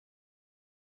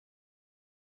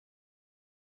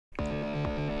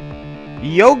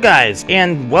Yo guys,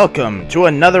 and welcome to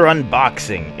another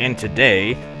unboxing. And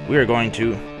today we are going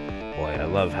to, boy, I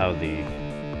love how the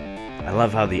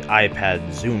iPad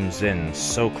zooms in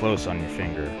so close on your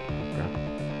finger.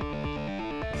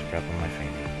 Let's grab on my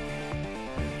finger.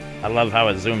 I love how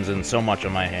it zooms in so much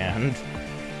on my hand.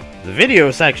 The video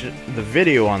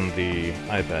on the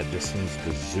iPad just seems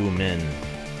to zoom in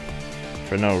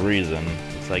for no reason.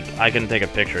 It's like I can take a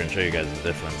picture and show you guys the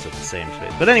difference at the same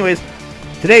space. But anyways,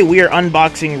 today we are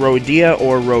unboxing Rodea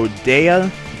or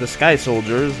Rodea, the Sky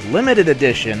Soldiers limited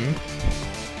edition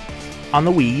on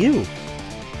the Wii U.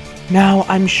 Now,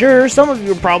 I'm sure some of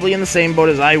you are probably in the same boat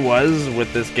as I was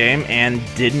with this game and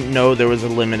didn't know there was a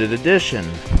limited edition.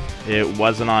 It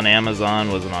wasn't on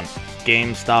Amazon, wasn't on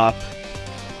GameStop.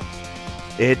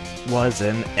 It was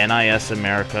an NIS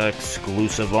America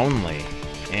exclusive only.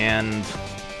 And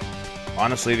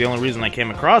honestly, the only reason I came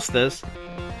across this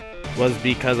was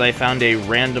because I found a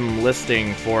random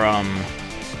listing for,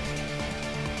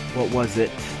 what was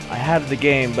it? I have the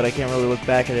game, but I can't really look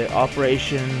back at it.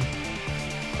 Operation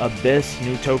Abyss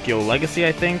New Tokyo Legacy,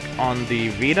 I think, on the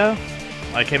Vita.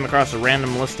 I came across a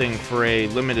random listing for a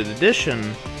limited edition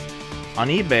on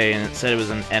eBay, and it said it was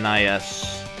an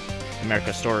NIS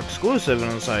America Store exclusive, and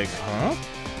I was like, huh?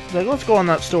 Like, let's go on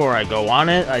that store. I go on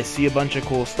it, I see a bunch of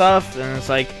cool stuff, and it's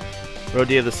like,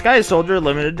 Rodea the Sky Soldier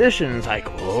limited edition. It's like,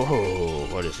 oh,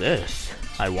 what is this?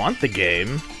 I want the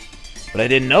game, but I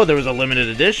didn't know there was a limited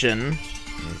edition.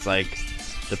 And it's like,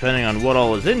 depending on what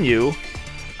all is in you,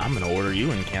 I'm gonna order you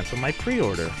and cancel my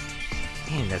pre-order.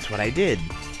 And that's what I did.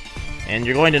 And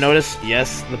you're going to notice,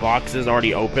 yes, the box is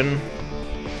already open.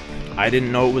 I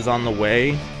didn't know it was on the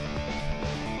way.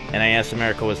 NIS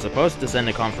America was supposed to send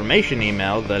a confirmation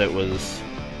email that it was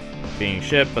being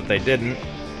shipped, but they didn't.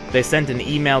 They sent an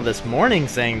email this morning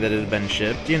saying that it had been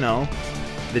shipped, you know,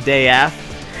 the day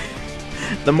after,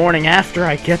 the morning after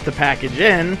I get the package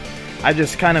in. I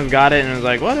just kind of got it and was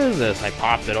like, what is this? I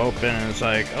popped it open and it's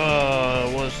like, oh,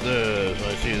 what's this?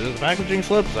 I see, this packaging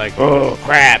slip? It's like, oh,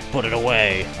 crap, put it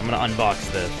away. I'm going to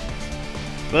unbox this.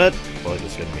 But, boy,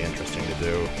 this is going to be interesting to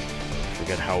do. I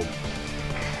forget how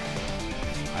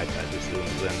iPad just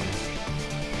zooms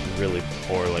in really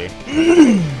poorly.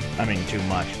 I mean, too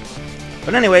much.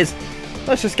 But anyways,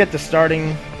 let's just get started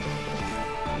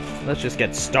on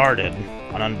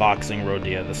unboxing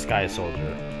Rodea the Sky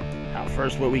Soldier. Now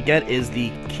first what we get is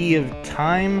the Key of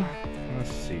Time.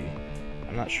 Let's see.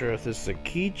 I'm not sure if this is a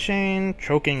keychain.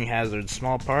 Choking hazard,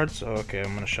 small parts. Okay,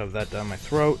 I'm gonna shove that down my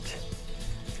throat.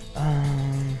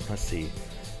 Let's see.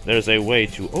 There's a way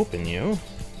to open you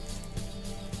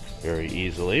very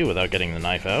easily without getting the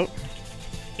knife out.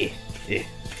 And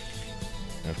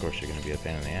of course you're gonna be a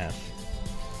pain in the ass.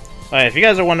 Alright, if you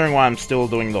guys are wondering why I'm still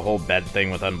doing the whole bed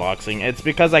thing with unboxing, it's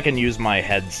because I can use my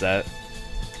headset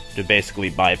to basically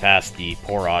bypass the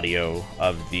poor audio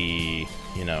of the,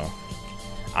 you know,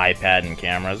 iPad and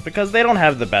cameras, because they don't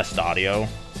have the best audio.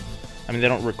 I mean, they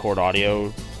don't record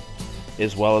audio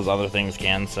as well as other things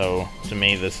can, so to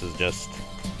me this is just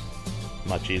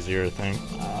much easier thing.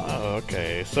 Oh,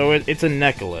 okay, so it's a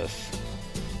necklace.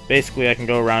 Basically, I can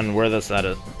go around and wear this has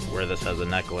a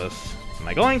necklace. Am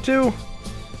I going to?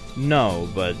 No,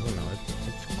 but, you know,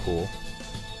 it's cool.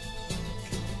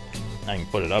 I can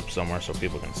put it up somewhere so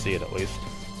people can see it at least.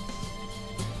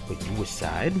 Put you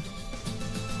aside.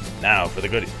 Now for the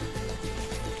goodie.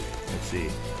 Let's see.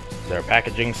 Is there a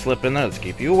packaging slip in there? Let's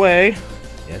keep you away.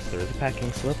 Yes, there is a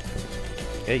packing slip.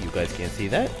 Okay, you guys can't see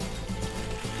that.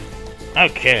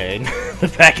 Okay, the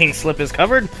packing slip is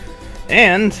covered.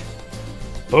 And,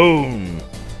 boom!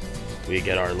 We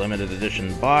get our limited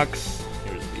edition box.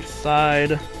 Here's the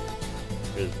side.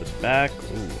 Here's the back.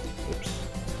 Ooh, whoops.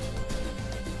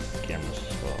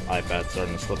 iPad's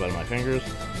starting to slip out of my fingers.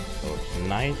 So it's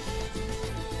nice.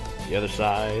 The other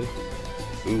side.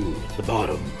 Ooh, the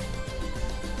bottom.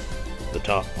 The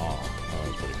top. Oh, that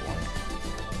was pretty boring.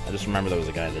 I just remember there was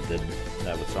a guy that did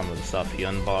that with some of the stuff he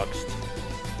unboxed.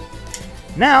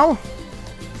 Now,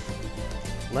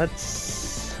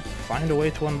 let's find a way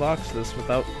to unbox this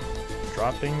without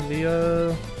dropping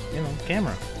the, you know,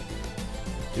 camera.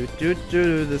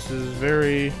 This is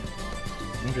very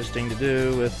interesting to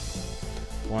do with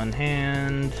one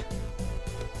hand.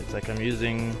 It's like I'm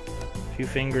using a few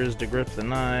fingers to grip the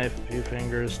knife, a few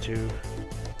fingers to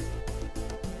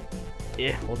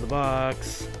hold the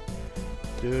box.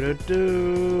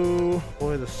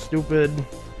 Boy, the stupid.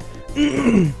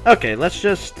 Okay, let's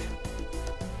just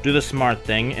do the smart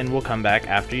thing and we'll come back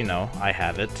after, you know, I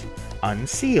have it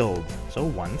unsealed. So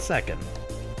 1 second.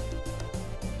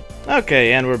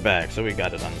 Okay, and we're back. So we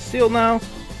got it unsealed now.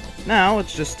 Now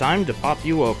it's just time to pop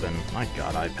you open. My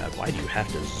god, iPad, why do you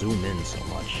have to zoom in so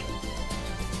much?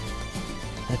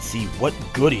 Let's see, what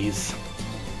goodies?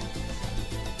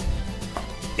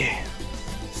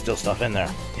 Still stuff in there.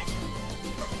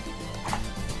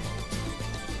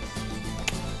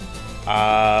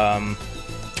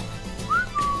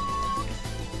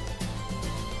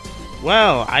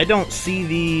 Well, I don't see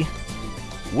the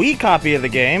Wii copy of the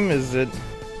game. Is it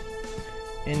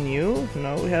in you?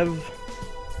 No, we have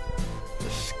the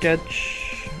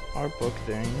sketch art book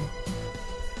thing.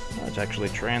 Oh, it's actually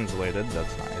translated.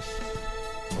 That's nice.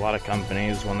 A lot of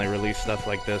companies, when they release stuff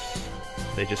like this,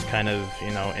 they just kind of,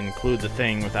 you know, include the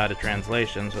thing without a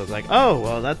translation. So it's like, oh,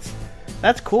 well,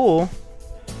 that's cool.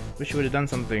 Wish you would have done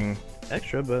something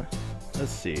extra, but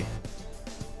let's see.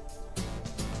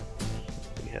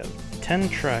 We have 10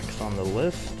 tracks on the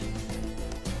list.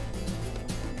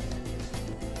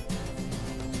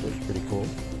 Looks pretty cool.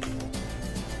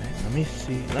 Okay, let me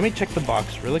see. Let me check the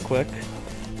box really quick.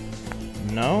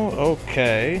 No?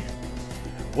 Okay.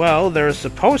 Well, there's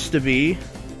supposed to be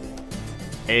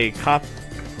a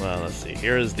well, let's see.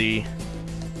 Here is the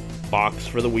box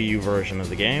for the Wii U version of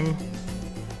the game.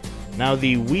 Now,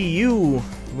 the Wii U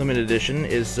limited edition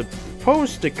is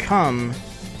supposed to come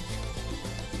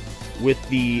with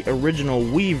the original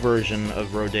Wii version of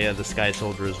Rodea the Sky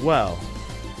Soldier as well.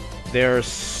 They're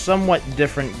somewhat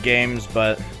different games,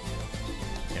 but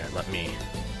here, let me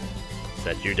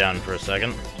set you down for a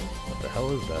second. What the hell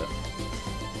is that?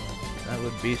 That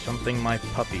would be something my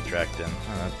puppy tracked in.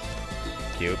 Oh,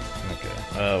 that's cute.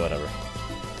 Okay. Whatever.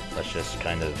 Let's just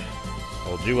kind of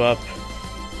hold you up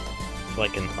so I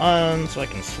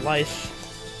can slice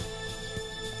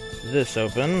this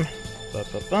open.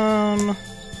 Ba-ba-bum.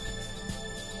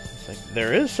 It's like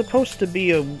there is supposed to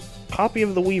be a copy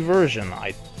of the Wii version.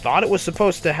 I thought it was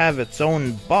supposed to have its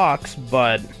own box,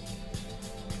 but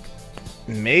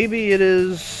maybe it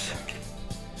is.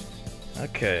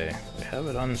 Okay, we have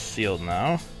it unsealed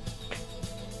now.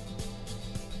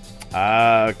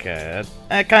 Okay,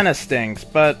 that kind of stinks,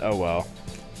 but oh well.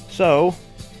 So,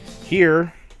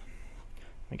 here,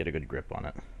 let me get a good grip on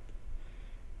it,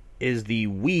 is the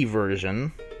Wii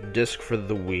version, disc for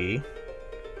the Wii.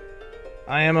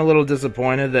 I am a little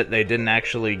disappointed that they didn't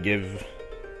actually give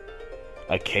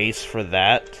a case for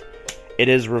that. It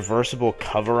is reversible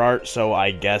cover art, so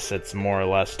I guess it's more or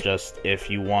less just if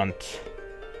you want...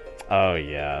 Oh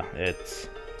yeah, it's...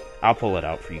 I'll pull it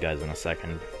out for you guys in a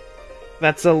second.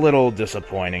 That's a little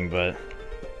disappointing, but...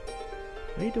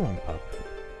 What are you doing, pup?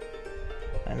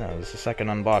 I know, this is the second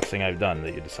unboxing I've done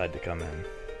that you decide to come in.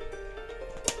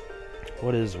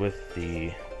 What is with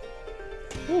the...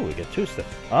 Ooh, we get two steps.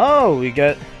 Oh, we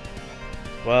get...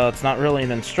 Well, it's not really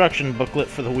an instruction booklet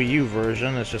for the Wii U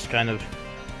version, it's just kind of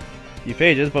a few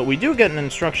pages, but we do get an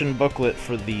instruction booklet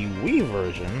for the Wii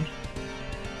version,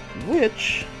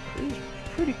 which is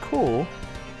pretty cool.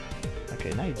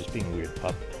 Okay, now you're just being weird,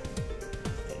 pup.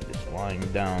 You're just lying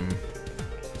down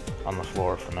on the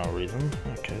floor for no reason.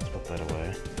 Okay, let's put that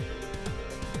away.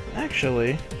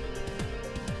 Actually,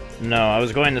 no, I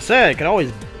was going to say I could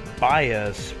always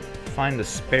find a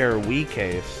spare Wii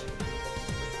case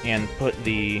and put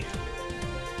the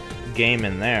game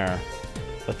in there,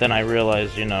 but then I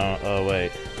realized, you know, oh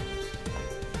wait,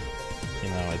 you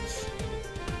know, it's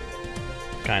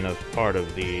kind of part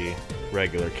of the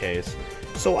regular case,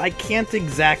 so I can't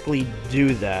exactly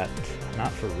do that.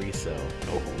 Not for resale.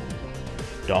 Oh,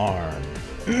 darn.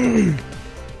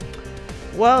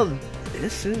 Well,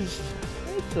 it's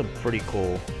a pretty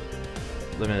cool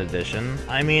limited edition.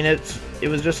 I mean, it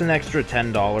was just an extra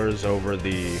 $10 over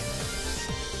the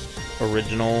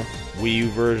original Wii U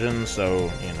version,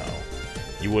 so, you know,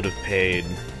 you would have paid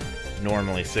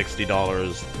normally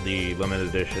 $60. The limited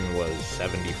edition was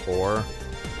 $74 for,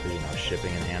 you know,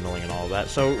 shipping and handling and all that.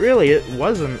 So really, it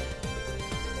wasn't,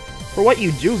 for what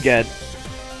you do get,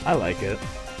 I like it.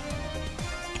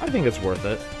 I think it's worth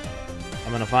it.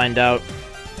 I'm gonna find out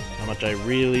how much I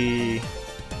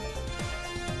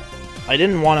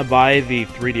didn't want to buy the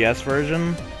 3DS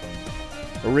version.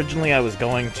 Originally, I was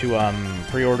going to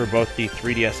pre-order both the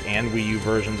 3DS and Wii U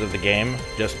versions of the game,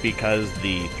 just because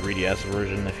the 3DS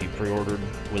version, if you pre-ordered,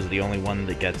 was the only one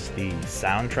that gets the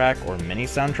soundtrack or mini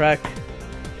soundtrack.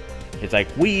 It's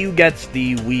like Wii U gets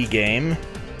the Wii game,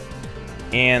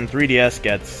 and 3DS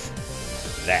gets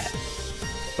that.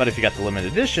 But if you got the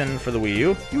limited edition for the Wii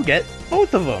U, you get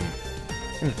both of them.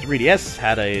 And the 3DS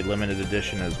had a limited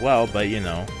edition as well, but you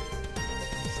know,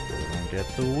 still don't get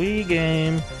the Wii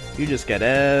game. You just get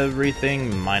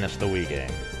everything minus the Wii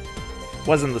game.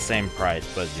 Wasn't the same price,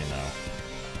 but you know,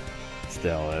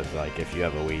 still, it's like if you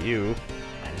have a Wii U,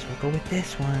 might as well go with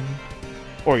this one.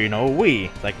 Or, you know, Wii.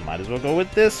 Like, might as well go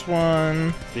with this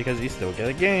one, because you still get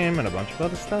a game and a bunch of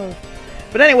other stuff.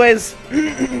 But anyways,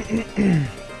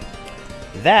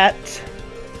 that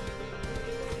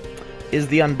is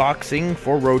the unboxing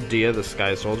for Rodea, the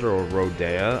Sky Soldier, or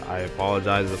Rodea. I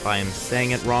apologize if I am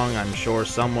saying it wrong. I'm sure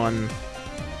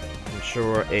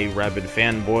a rabid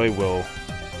fanboy will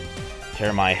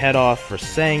tear my head off for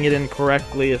saying it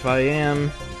incorrectly if I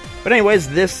am. But anyways,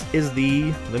 this is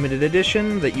the limited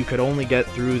edition that you could only get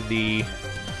through the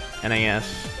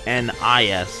NIS,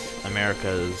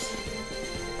 America's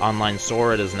online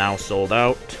store. It is now sold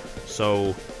out,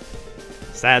 so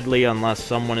sadly, unless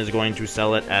someone is going to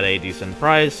sell it at a decent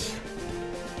price,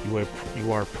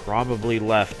 you are probably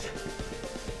left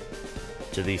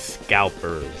to the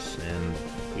scalpers, and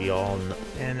we all know,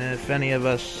 and if any of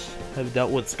us have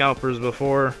dealt with scalpers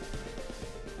before,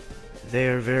 they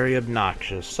are very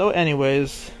obnoxious. So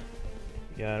anyways,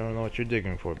 yeah, I don't know what you're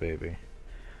digging for, baby.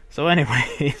 So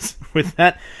anyways, with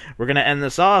that, we're gonna end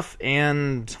this off,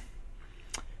 and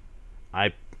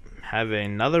I have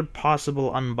another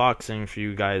possible unboxing for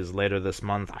you guys later this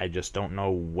month. I just don't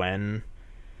know when.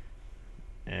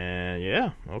 And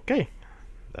yeah, okay.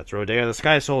 That's Rodea the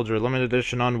Sky Soldier, limited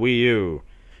edition on Wii U.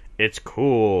 It's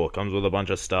cool. Comes with a bunch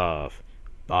of stuff.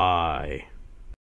 Bye.